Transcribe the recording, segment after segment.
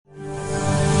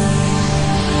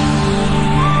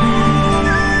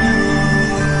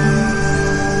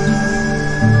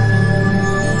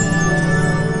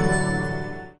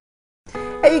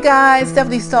guys,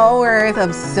 Stephanie Stallworth.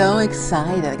 I'm so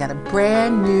excited. I got a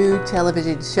brand new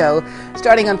television show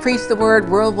starting on Preach the Word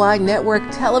Worldwide Network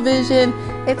Television.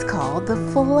 It's called The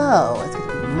Flow. It's going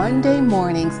to be Monday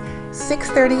mornings,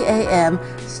 6:30 a.m.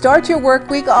 Start your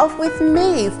work week off with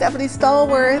me, Stephanie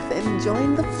Stallworth, and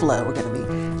join the flow. We're going to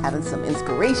be having some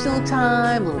inspirational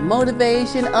time, a little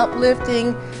motivation,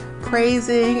 uplifting,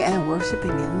 praising, and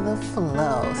worshiping in the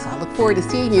flow. So I look forward to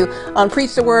seeing you on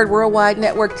Preach the Word Worldwide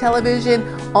Network Television,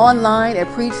 online at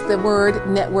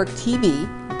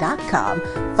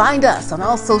preachthewordnetworktv.com. Find us on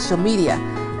all social media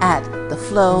at The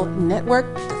Flow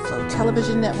Network, The Flow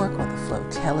Television Network, or The Flow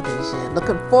Television.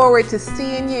 Looking forward to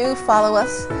seeing you. Follow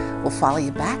us. We'll follow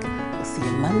you back. We'll see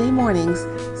you Monday mornings,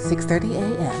 6:30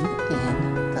 a.m.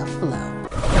 in The Flow.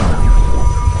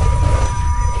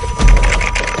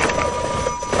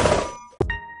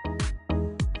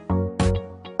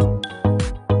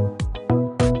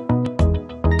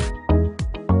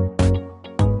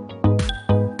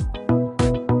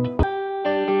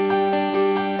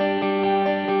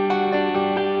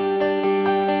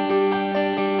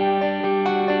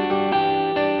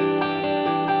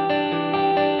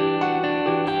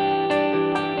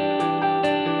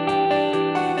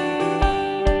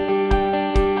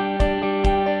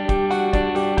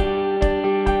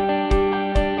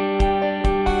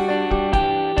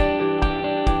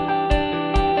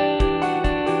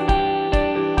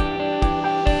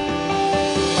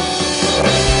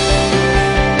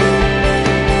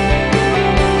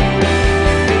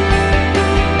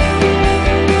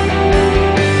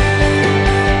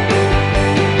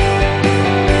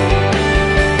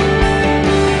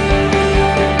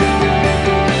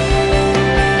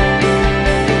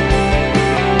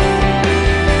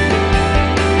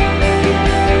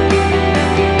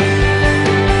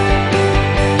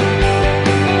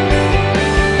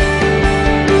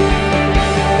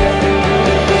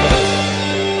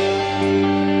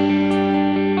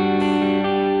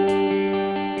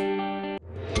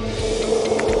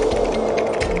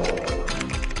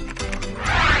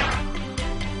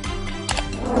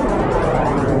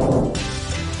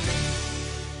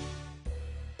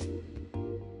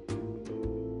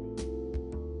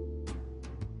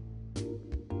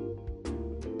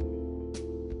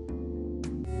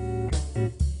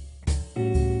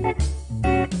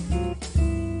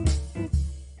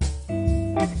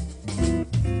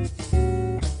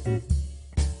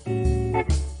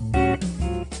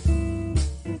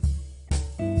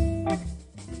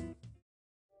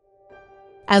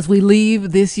 As we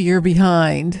leave this year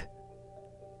behind,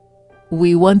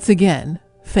 we once again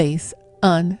face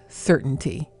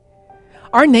uncertainty.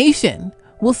 Our nation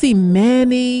will see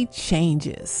many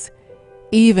changes,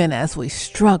 even as we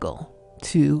struggle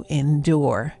to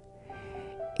endure.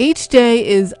 Each day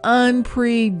is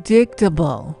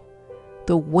unpredictable.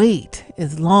 The wait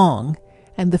is long,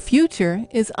 and the future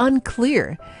is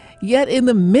unclear. Yet in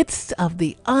the midst of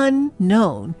the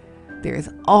unknown, there is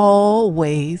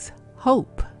always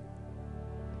hope.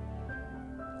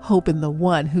 Hope in the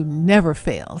one who never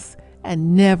fails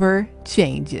and never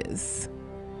changes.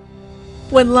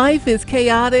 When life is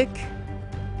chaotic,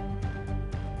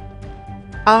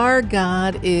 our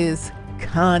God is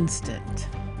constant.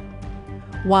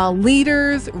 While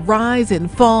leaders rise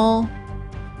and fall,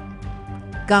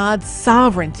 God's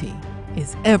sovereignty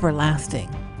is everlasting.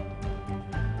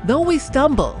 Though we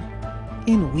stumble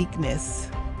in weakness,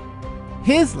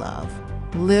 His love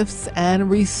lifts and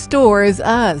restores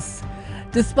us.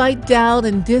 Despite doubt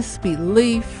and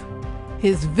disbelief,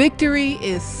 His victory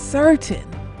is certain.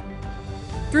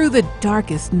 Through the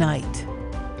darkest night,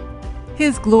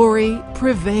 His glory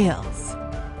prevails.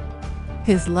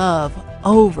 His love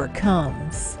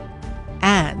overcomes,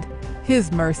 and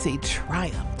His mercy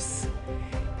triumphs.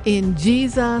 In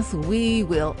Jesus, we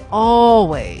will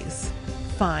always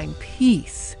find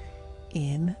peace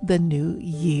in the new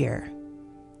year.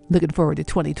 Looking forward to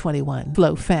 2021.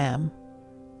 Flow fam.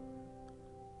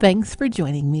 Thanks for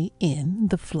joining me in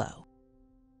the flow.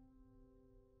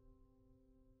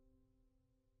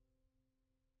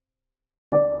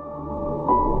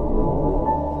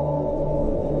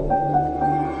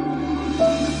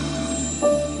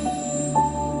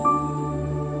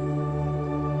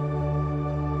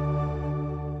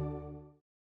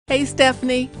 Hey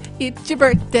Stephanie, it's your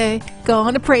birthday.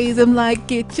 Gonna praise Him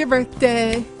like it's your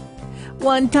birthday.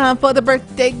 One time for the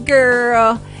birthday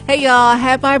girl. Hey y'all, I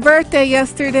had my birthday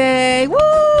yesterday.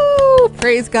 Woo!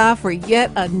 Praise God for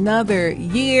yet another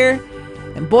year.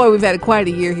 And boy, we've had quite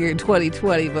a year here in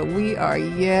 2020, but we are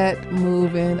yet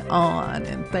moving on,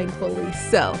 and thankfully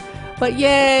so. But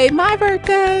yay, my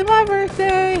birthday,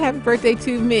 happy birthday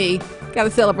to me. Got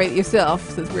to celebrate yourself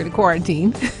since we're in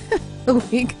quarantine.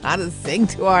 We got to sing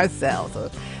to ourselves.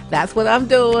 So that's what I'm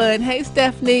doing. Hey,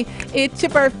 Stephanie, it's your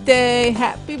birthday.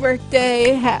 Happy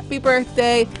birthday. Happy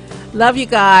birthday. Love you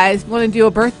guys. Want to do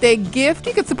a birthday gift?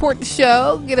 You can support the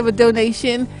show. Get them a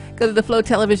donation. Go to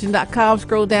theflowtelevision.com.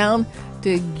 Scroll down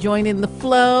to join in the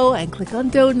flow and click on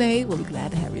donate. We'll be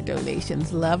glad to have your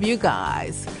donations. Love you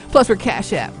guys. Plus, we're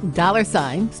Cash App,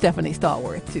 $ Stephanie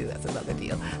Stallworth, too. That's another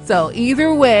deal. So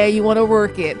either way you want to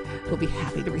work it, we'll be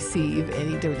happy to receive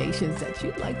any donations that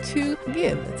you'd like to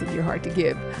give. That's in your heart to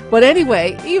give. But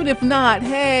anyway, even if not,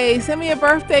 hey, send me a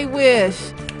birthday wish.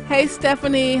 Hey,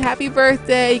 Stephanie, happy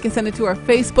birthday. You can send it to our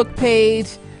Facebook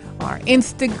page, our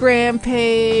Instagram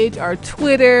page, our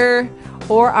Twitter,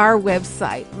 or our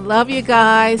website. Love you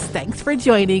guys. Thanks for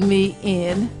joining me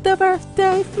in the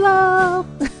birthday flow.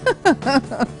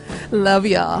 Love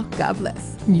y'all. God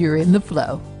bless. You're in the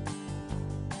flow.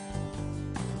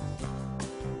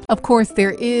 Of course,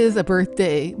 there is a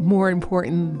birthday more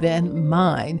important than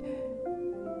mine.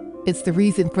 It's the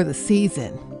reason for the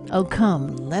season. Oh,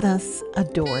 come, let us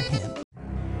adore him.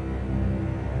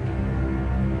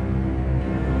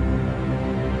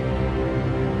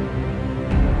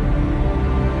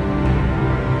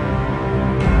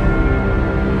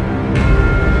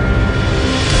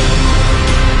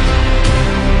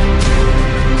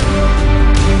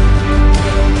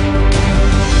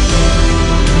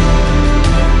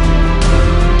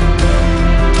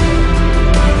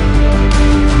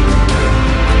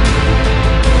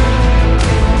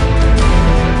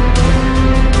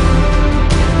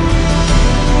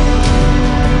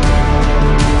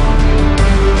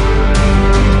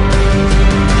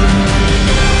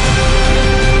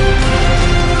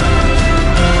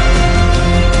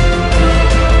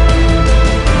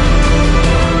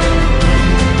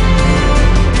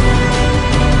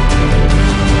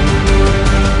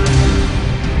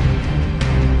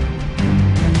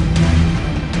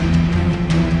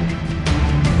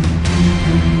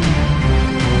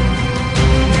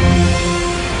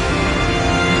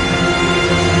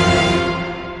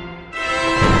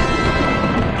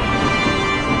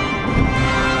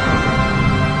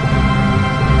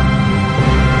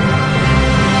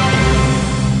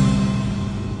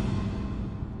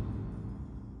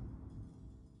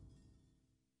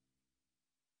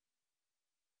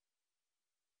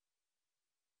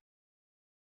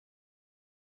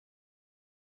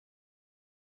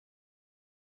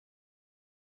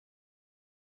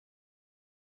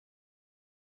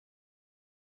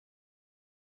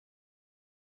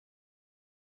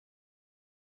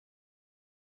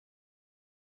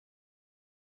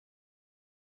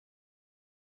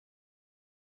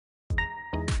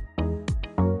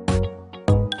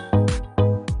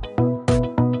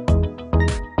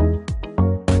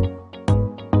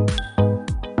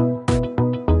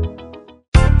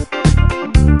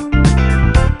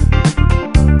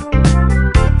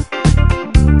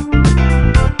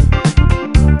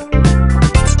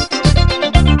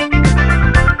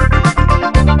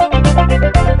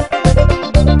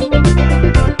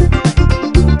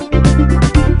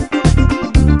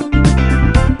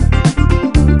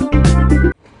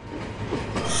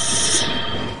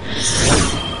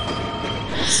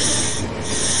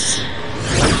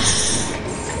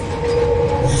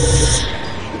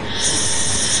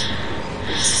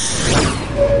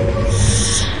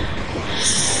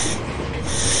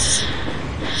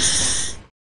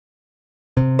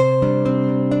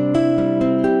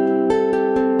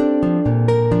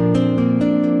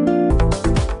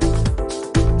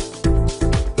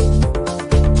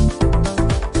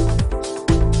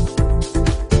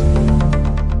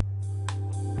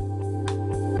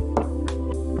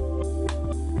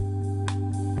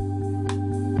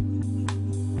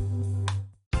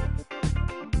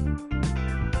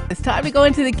 It's time to go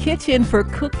into the kitchen for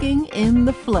Cooking in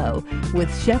the Flow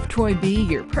with Chef Troy B.,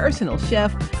 your personal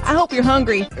chef. I hope you're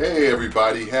hungry. Hey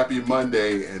everybody, happy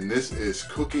Monday, and this is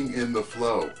Cooking in the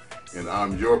Flow, and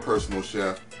I'm your personal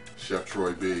chef, Chef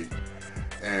Troy B.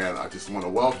 And I just want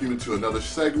to welcome you to another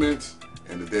segment,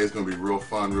 and today's going to be real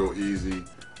fun, real easy.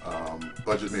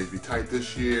 Budget may be tight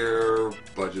this year,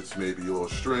 budgets may be a little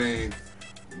strained,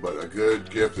 but a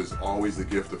good gift is always the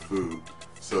gift of food.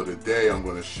 So today I'm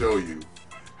going to show you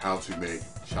how to make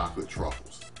chocolate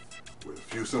truffles. With a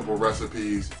few simple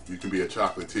recipes, you can be a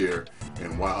chocolatier,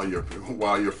 and while your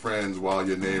friends, while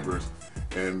your neighbors,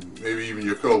 and maybe even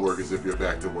your co-workers if you're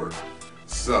back to work.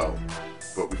 So,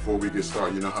 but before we get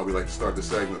started, you know how we like to start the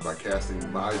segment by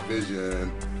casting my vision,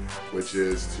 which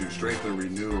is to strengthen,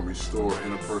 renew, and restore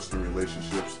interpersonal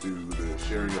relationships through the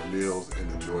sharing of meals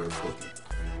and the joy of cooking.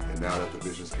 And now that the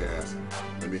vision's cast,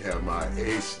 let me have my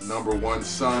ace #1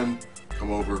 son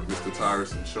come over, Mr.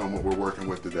 Tyrus, and show him what we're working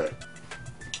with today.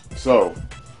 So,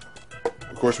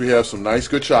 of course, we have some nice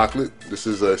good chocolate. This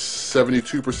is a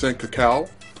 72% cacao.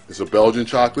 It's a Belgian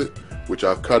chocolate, which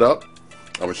I've cut up.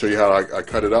 I'm gonna show you how I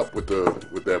cut it up with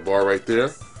that bar right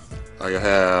there. I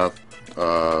have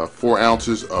 4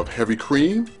 ounces of heavy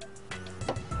cream,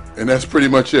 and that's pretty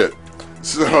much it.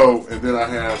 So, and then I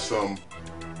have some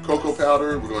cocoa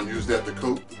powder. We're going to use that to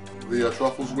coat the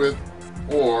truffles with,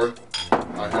 or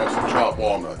I have some chopped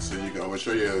walnuts. And I'm going to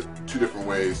show you 2 different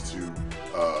ways to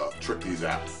trick these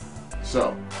out.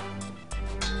 So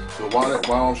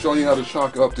while I'm showing you how to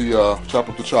chop up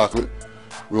the chocolate,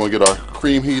 we're going to get our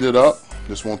cream heated up.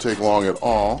 This won't take long at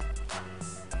all.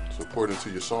 So pour it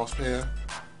into your saucepan.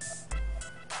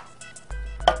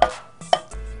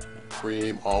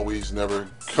 Cream always never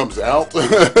comes out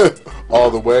all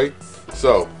the way.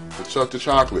 So to chuck the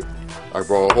chocolate, I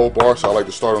brought a whole bar, so I like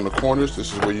to start on the corners.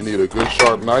 This is where you need a good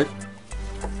sharp knife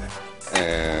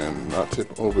and not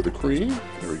tip over the cream.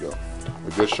 There we go.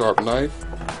 A good sharp knife.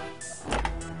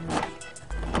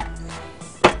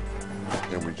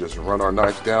 And we just run our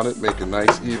knife down it, making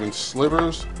nice even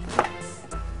slivers.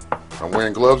 I'm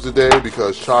wearing gloves today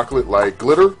because chocolate, like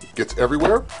glitter, gets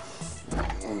everywhere.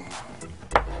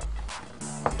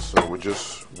 So we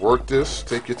just work this,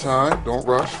 take your time, don't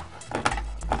rush.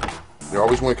 You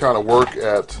always want to kind of work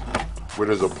at where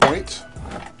there's a point.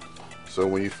 So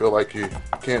when you feel like you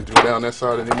can't do down that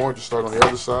side anymore, just start on the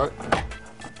other side.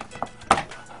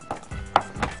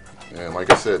 And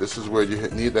like I said, this is where you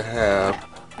need to have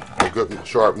a good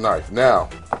sharp knife. Now,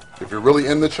 if you're really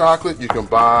into chocolate, you can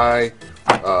buy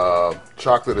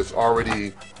chocolate that's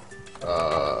already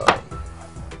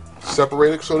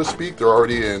separated, so to speak. They're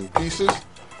already in pieces,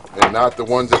 and not the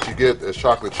ones that you get as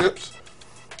chocolate chips.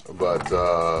 But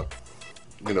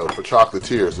you know, for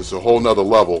chocolatiers, it's a whole nother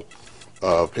level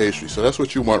of pastry. So that's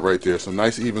what you want right there. Some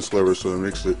nice even slivers, so it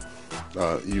makes it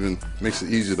makes it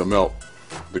easy to melt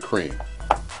the cream,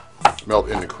 melt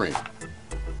in the cream.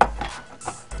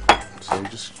 So you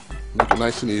just make it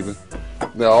nice and even.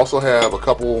 Now I also have a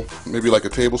couple, maybe like a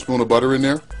tablespoon of butter in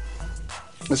there.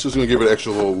 This is going to give it an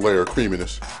extra little layer of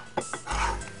creaminess.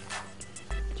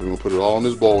 So we're going to put it all in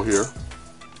this bowl here.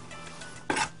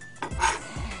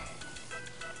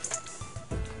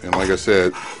 And like I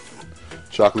said,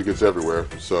 chocolate gets everywhere,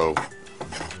 so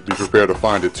be prepared to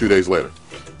find it 2 days later.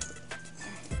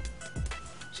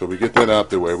 So we get that out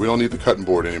the way. We don't need the cutting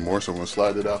board anymore, so I'm going to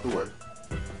slide it out the way.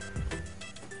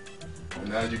 And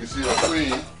now you can see our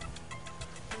cream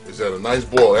is at a nice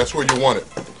boil. That's where you want it.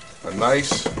 A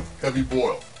nice, heavy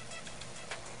boil.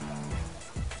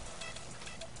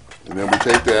 And then we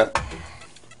take that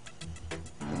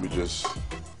and we just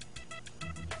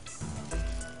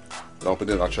dump it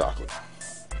in our chocolate.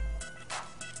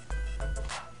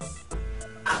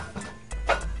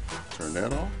 Turn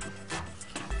that off.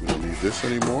 We don't need this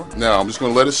anymore. Now I'm just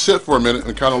going to let it sit for a minute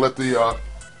and kind of let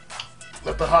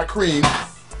the hot cream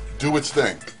do its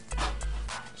thing.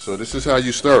 So this is how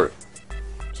you stir it.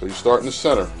 So you start in the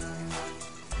center.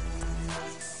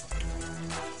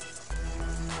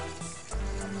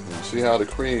 And you see how the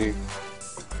cream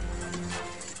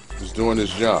is doing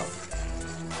its job.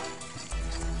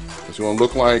 It's going to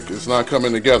look like it's not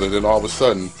coming together, then all of a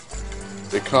sudden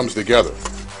it comes together.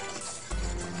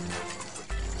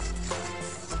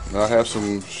 Now I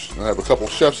have a couple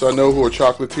chefs I know who are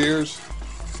chocolatiers.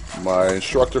 My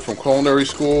instructor from culinary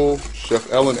school,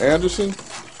 Chef Ellen Anderson.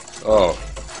 Oh,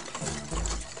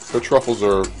 her truffles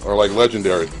are like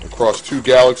legendary across 2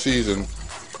 galaxies and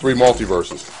 3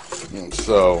 multiverses. And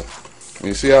so,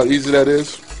 you see how easy that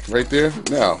is right there?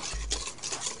 Now,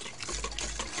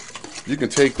 you can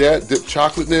take that, dip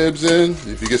chocolate nibs in.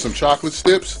 If you get some chocolate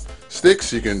sticks,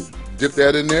 you can dip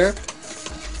that in there,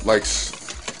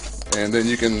 and then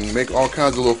you can make all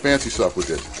kinds of little fancy stuff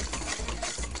with it.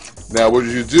 Now, what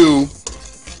you do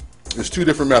is 2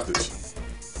 different methods.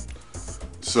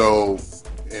 So,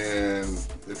 and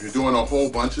if you're doing a whole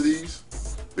bunch of these,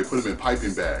 they put them in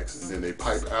piping bags, and then they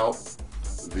pipe out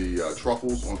the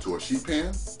truffles onto a sheet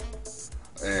pan,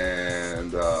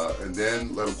 and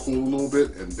then let them cool a little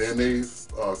bit, and then they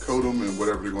coat them in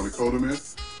whatever they're going to coat them in.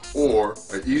 Or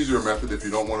an easier method, if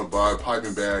you don't want to buy a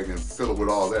piping bag and fill it with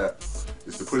all that,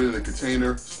 is to put it in a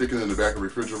container, stick it in the back of the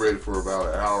refrigerator for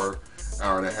about an hour,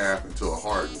 hour and a half until it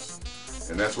hardens.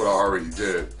 And that's what I already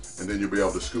did. And then you'll be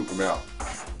able to scoop them out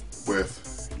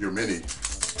with your mini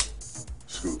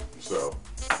scoop. So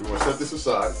we're going to set this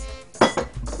aside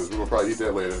because we're going to probably eat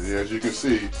that later. And as you can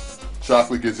see,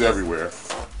 chocolate gets everywhere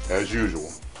as usual.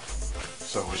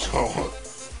 So we're just going to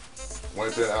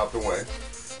wipe that out the way.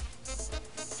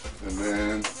 And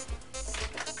then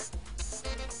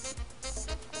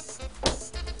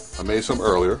I made some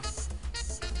earlier.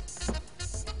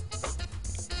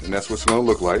 And that's what it's going to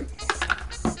look like.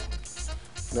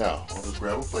 Now, I'll just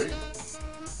grab a plate.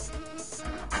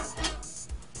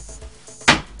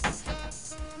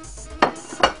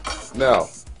 Now,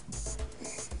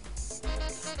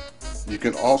 you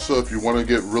can also, if you want to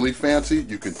get really fancy,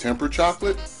 you can temper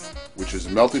chocolate, which is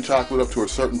melting chocolate up to a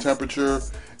certain temperature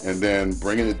and then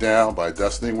bringing it down by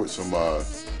dusting with some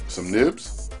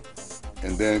nibs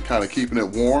and then kind of keeping it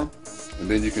warm. And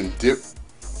then you can dip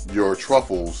your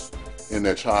truffles in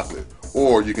that chocolate.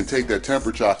 Or you can take that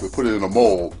tempered chocolate, put it in a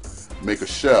mold, make a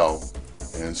shell,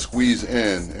 and squeeze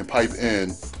in and pipe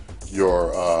in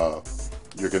your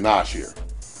ganache here.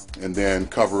 And then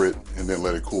cover it and then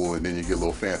let it cool, and then you get a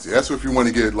little fancy. That's if you want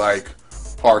to get like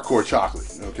hardcore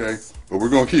chocolate, okay? But we're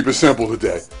going to keep it simple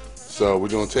today. So we're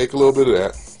going to take a little bit of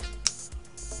that.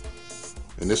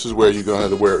 And this is where you're going to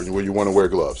have to wear, where you want to wear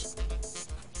gloves.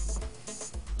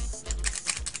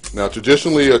 Now,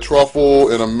 traditionally, a truffle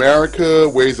in America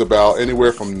weighs about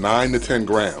anywhere from 9 to 10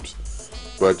 grams.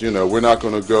 But, you know, we're not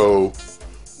going to go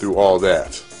through all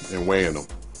that and weighing them.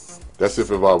 That's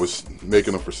if I was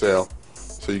making them for sale.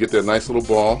 So you get that nice little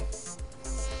ball.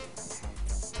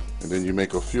 And then you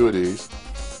make a few of these.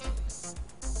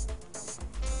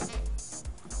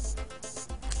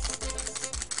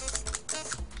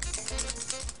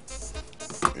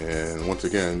 And once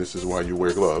again, this is why you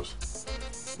wear gloves.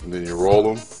 And then you roll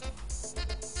them.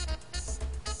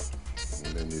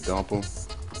 And then you dump them.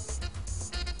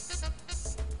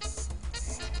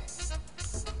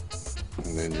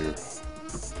 And then you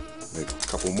make a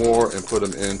couple more and put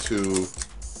them into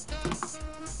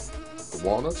the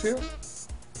walnuts here.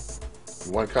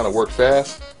 You want to kind of work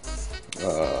fast,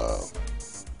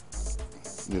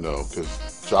 you know,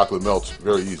 because chocolate melts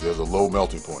very easy. There's a low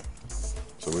melting point.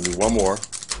 So we need one more.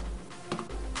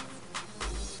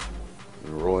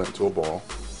 And roll it into a ball.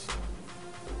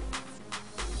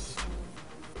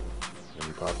 And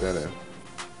you pop that in.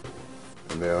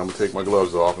 And then I'm going to take my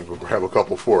gloves off and go grab a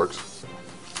couple forks.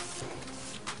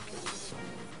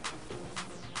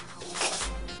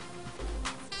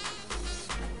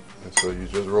 And so you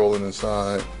just roll it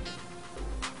inside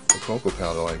the cocoa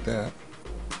powder like that.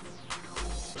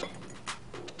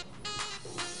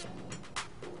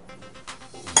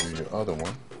 And do your other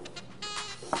one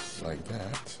like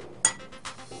that.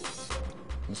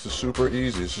 This is super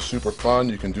easy. This is super fun.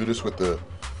 You can do this with the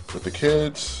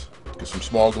kids. Get some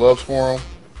small gloves for them.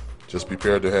 Just be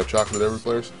prepared to have chocolate every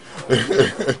place.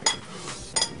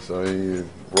 So you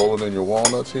roll it in your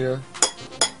walnuts here,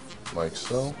 like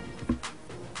so.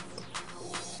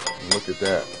 And look at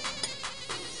that.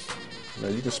 Now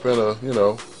you can spend a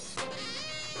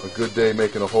good day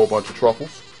making a whole bunch of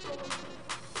truffles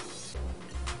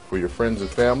for your friends and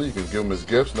family. You can give them as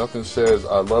gifts. Nothing says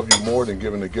I love you more than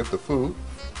giving a gift of food.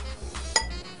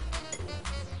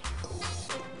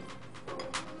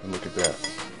 And look at that.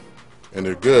 And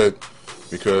they're good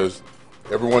because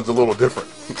everyone's a little different.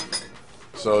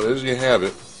 So there you have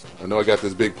it. I know I got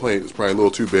this big plate. It's probably a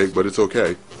little too big, but it's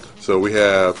okay. So we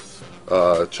have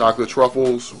chocolate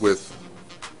truffles with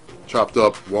chopped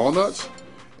up walnuts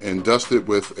and dusted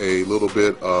with a little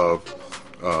bit of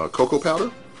cocoa powder.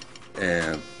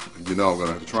 And you know I'm going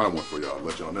to have to try one for y'all,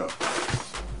 let y'all know.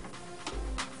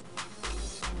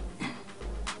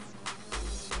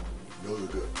 Really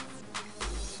good.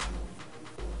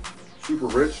 Super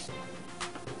rich,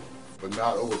 but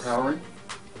not overpowering.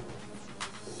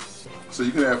 So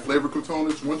you can add flavor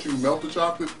components once you melt the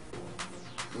chocolate.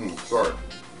 Sorry,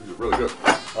 these are really good.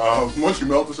 Once you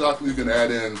melt the chocolate, you can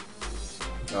add in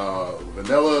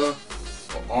vanilla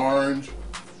or orange.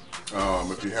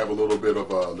 If you have a little bit of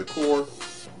liqueur,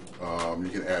 you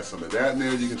can add some of that in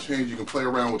there. You can play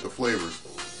around with the flavors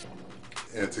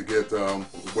and to get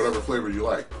whatever flavor you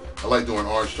like. I like doing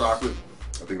orange chocolate.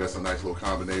 I think that's a nice little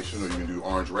combination. Or you can do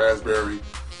orange raspberry.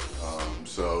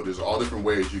 So there's all different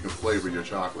ways you can flavor your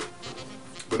chocolate.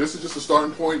 But this is just a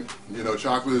starting point. You know,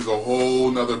 chocolate is a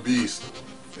whole nother beast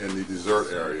in the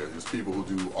dessert area. There's people who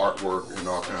do artwork and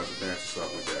all kinds of fancy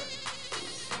stuff with that.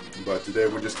 But today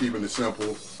we're just keeping it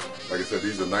simple. Like I said,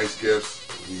 these are nice gifts.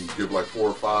 You can give like 4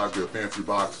 or 5, get a fancy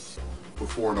box, put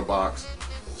 4 in a box.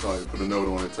 So you put a note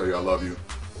on it, tell you I love you,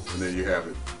 and then you have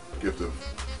it. Gift of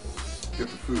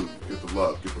food, gift of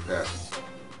love, gift of passion.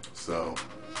 So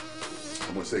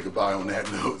I'm gonna say goodbye on that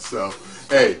note. So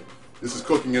hey, this is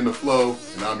Cooking in the Flow,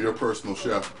 and I'm your personal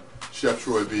chef, Chef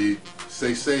Troy B.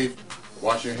 Stay safe,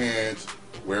 wash your hands,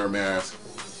 wear a mask,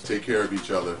 take care of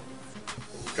each other.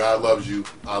 God loves you,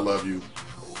 I love you.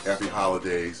 Happy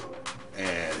holidays,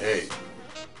 and hey,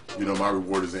 my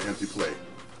reward is an empty plate.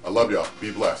 I love y'all.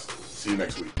 Be blessed. See you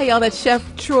next week. Hey, y'all, that's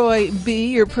Chef Troy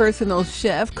B., your personal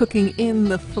chef, cooking in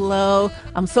the flow.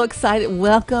 I'm so excited.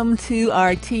 Welcome to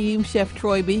our team, Chef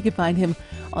Troy B. You can find him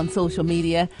on social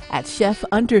media at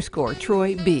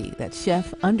chef_Troy B. That's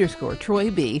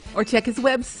chef_Troy B. Or check his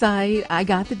website,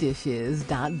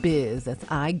 IGotTheDishes.biz. That's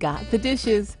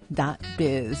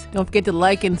IGotTheDishes.biz. Don't forget to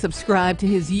like and subscribe to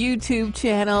his YouTube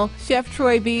channel. Chef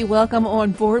Troy B., welcome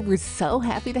on board. We're so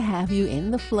happy to have you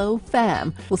in the Flow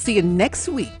fam. We'll see you next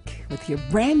week with your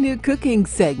brand new cooking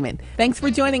segment. Thanks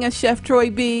for joining us, Chef Troy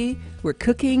B. We're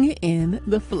cooking in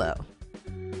the flow.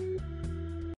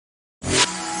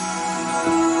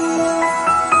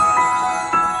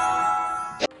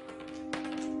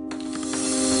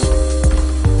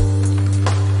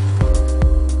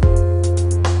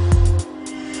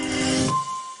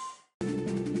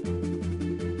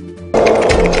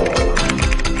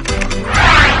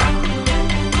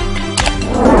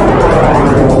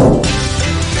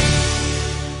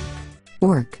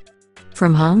 Work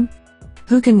from home?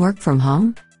 Who can work from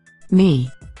home? Me.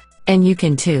 And you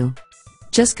can too.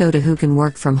 Just go to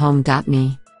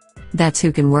whocanworkfromhome.me. That's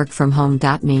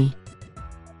whocanworkfromhome.me.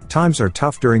 Times are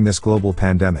tough during this global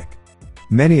pandemic.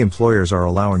 Many employers are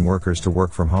allowing workers to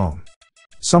work from home.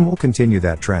 Some will continue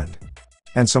that trend.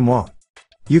 And some won't.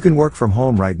 You can work from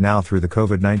home right now through the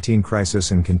COVID-19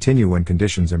 crisis and continue when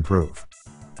conditions improve.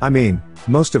 I mean,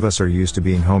 most of us are used to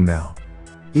being home now.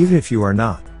 Even if you are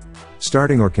not.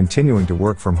 Starting or continuing to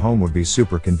work from home would be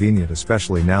super convenient,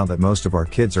 especially now that most of our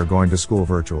kids are going to school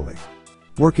virtually.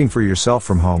 Working for yourself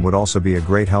from home would also be a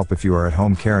great help if you are at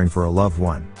home caring for a loved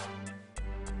one.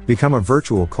 Become a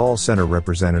virtual call center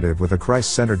representative with a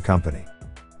Christ-centered company.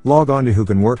 Log on to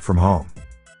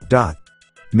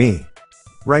whocanworkfromhome.me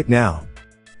right now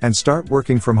and start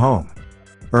working from home.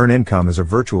 Earn income as a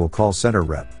virtual call center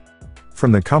rep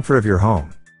from the comfort of your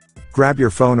home. Grab your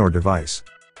phone or device.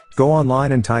 Go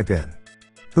online and type in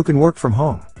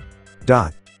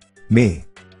whocanworkfromhome.me.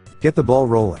 Get the ball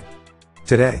rolling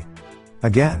today.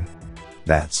 Again,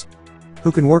 that's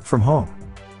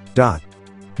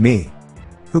whocanworkfromhome.me.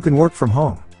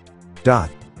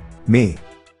 whocanworkfromhome.me.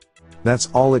 That's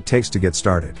all it takes to get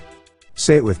started.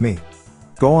 Say it with me.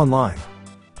 Go online.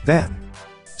 Then,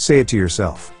 say it to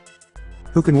yourself.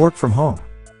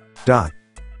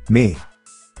 whocanworkfromhome.me.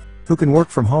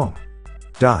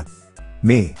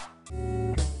 whocanworkfromhome.me.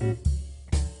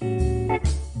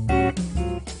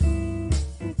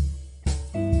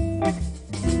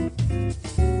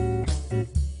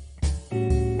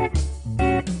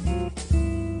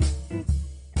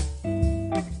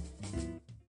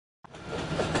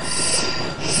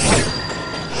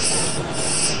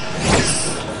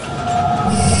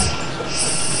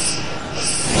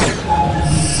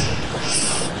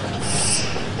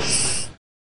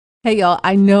 Hey y'all,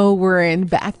 I know we're in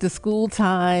back to school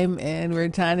time and we're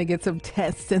trying to get some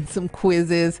tests and some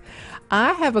quizzes.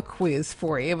 I have a quiz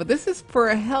for you, but this is for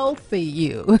a healthy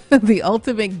you, the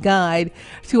ultimate guide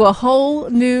to a whole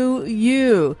new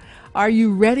you. Are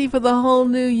you ready for the whole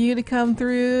new you to come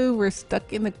through? We're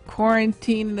stuck in the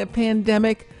quarantine and the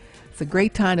pandemic. It's a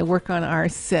great time to work on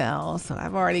ourselves. So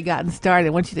I've already gotten started.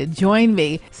 I want you to join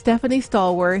me.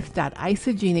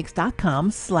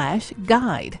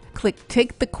 StephanieStallworth.isogenics.com/guide. Click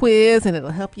take the quiz and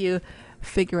it'll help you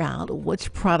figure out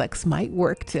which products might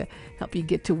work to help you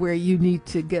get to where you need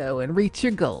to go and reach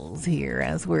your goals here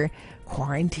as we're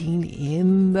quarantined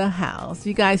in the house.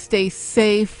 You guys stay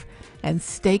safe and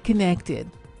stay connected.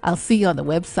 I'll see you on the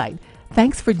website.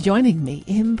 Thanks for joining me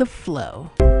in the flow.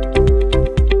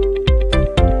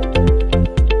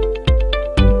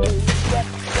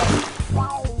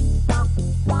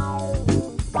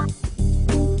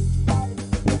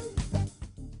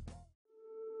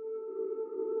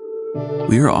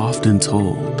 We are often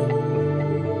told,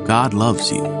 God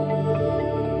loves you.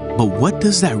 But what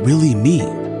does that really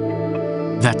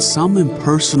mean? That some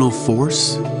impersonal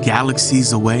force,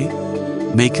 galaxies away,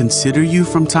 may consider you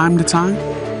from time to time?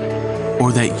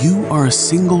 Or that you are a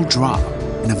single drop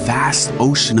in a vast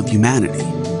ocean of humanity,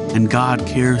 and God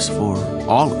cares for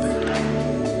all of it?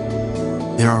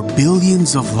 There are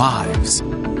billions of lives,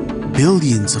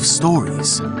 billions of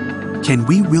stories. Can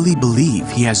we really believe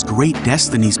He has great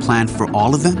destinies planned for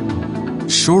all of them?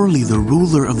 Surely the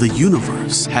ruler of the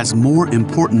universe has more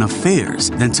important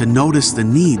affairs than to notice the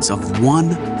needs of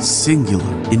one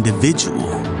singular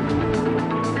individual.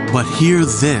 But hear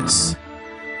this,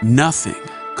 nothing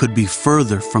could be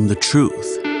further from the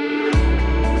truth.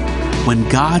 When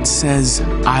God says,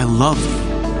 I love you,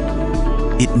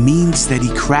 it means that He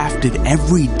crafted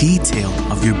every detail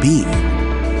of your being.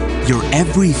 Your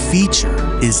every feature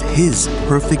is His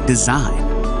perfect design,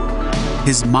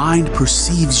 His mind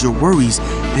perceives your worries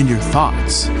and your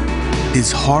thoughts.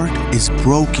 His heart is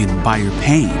broken by your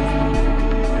pain.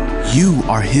 You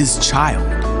are His child,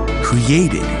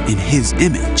 created in His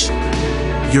image.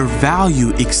 Your value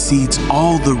exceeds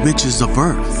all the riches of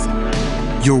earth.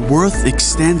 Your worth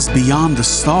extends beyond the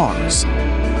stars.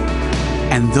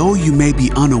 And though you may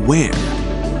be unaware,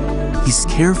 He's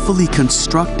carefully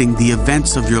constructing the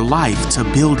events of your life to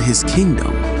build His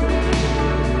kingdom.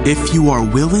 If you are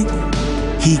willing,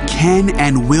 He can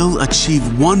and will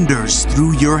achieve wonders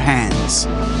through your hands.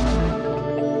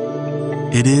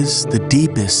 It is the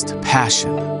deepest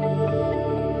passion,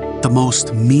 the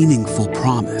most meaningful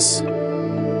promise.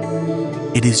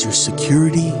 It is your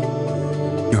security,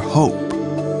 your hope,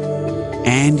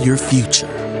 and your future.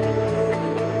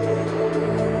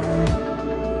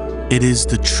 It is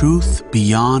the truth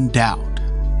beyond doubt.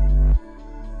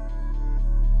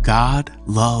 God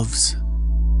loves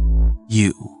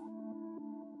you.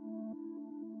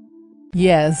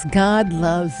 Yes, God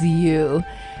loves you.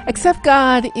 Accept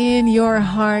God in your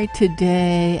heart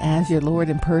today as your Lord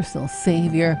and personal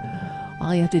Savior.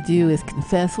 All you have to do is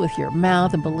confess with your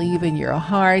mouth and believe in your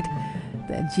heart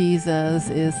that Jesus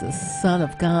is the Son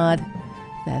of God,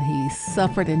 that He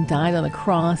suffered and died on the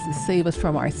cross to save us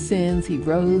from our sins. He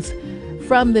rose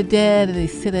from the dead, and He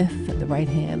sitteth at the right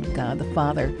hand of God the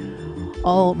Father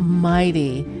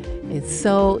Almighty. It's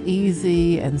so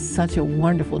easy and such a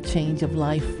wonderful change of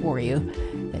life for you.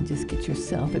 And just get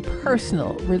yourself a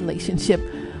personal relationship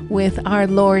with our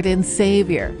Lord and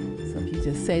Savior. So if you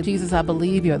just say, Jesus, I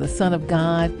believe you're the Son of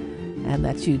God, and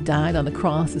that you died on the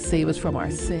cross to save us from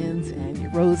our sins, and you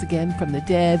rose again from the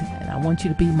dead, and I want you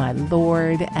to be my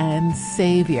Lord and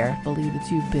Savior. Believe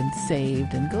that you've been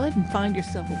saved, and go ahead and find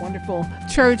yourself a wonderful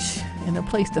church and a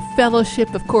place to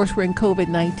fellowship. Of course, we're in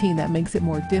COVID-19. That makes it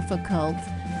more difficult,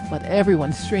 but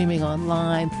everyone's streaming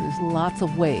online, so there's lots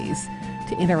of ways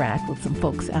to interact with some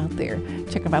folks out there.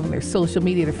 Check them out on their social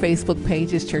media, their Facebook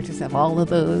pages. Churches have all of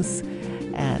those.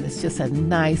 And it's just a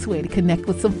nice way to connect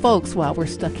with some folks while we're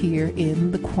stuck here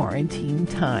in the quarantine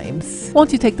times.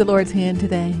 Won't you take the Lord's hand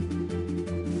today?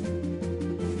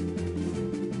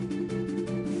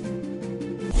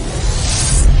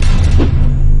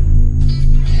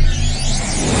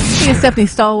 Hey, Stephanie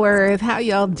Stallworth. How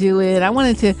y'all doing? I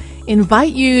wanted to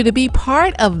invite you to be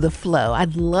part of the flow.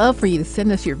 I'd love for you to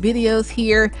send us your videos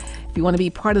here. If you want to be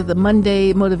part of the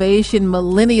Monday Motivation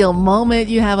Millennial Moment,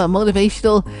 you have a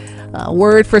motivational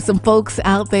word for some folks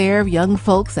out there, young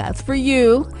folks, that's for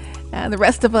you. And the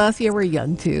rest of us, yeah, we're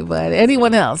young too, but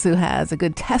anyone else who has a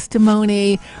good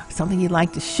testimony or something you'd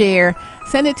like to share,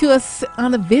 send it to us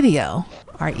on a video.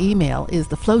 Our email is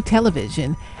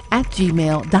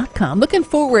theflowtelevision@gmail.com. Looking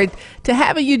forward to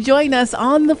having you join us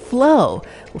on The Flow.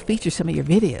 We'll feature some of your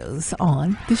videos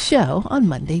on the show on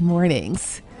Monday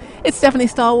mornings. It's Stephanie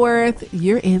Stallworth.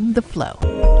 You're in The Flow.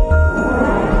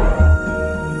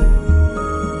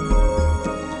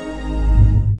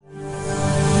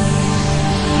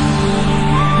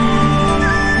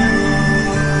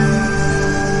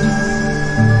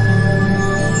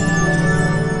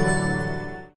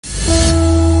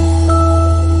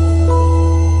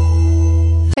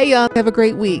 Hey, y'all. Have a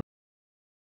great week.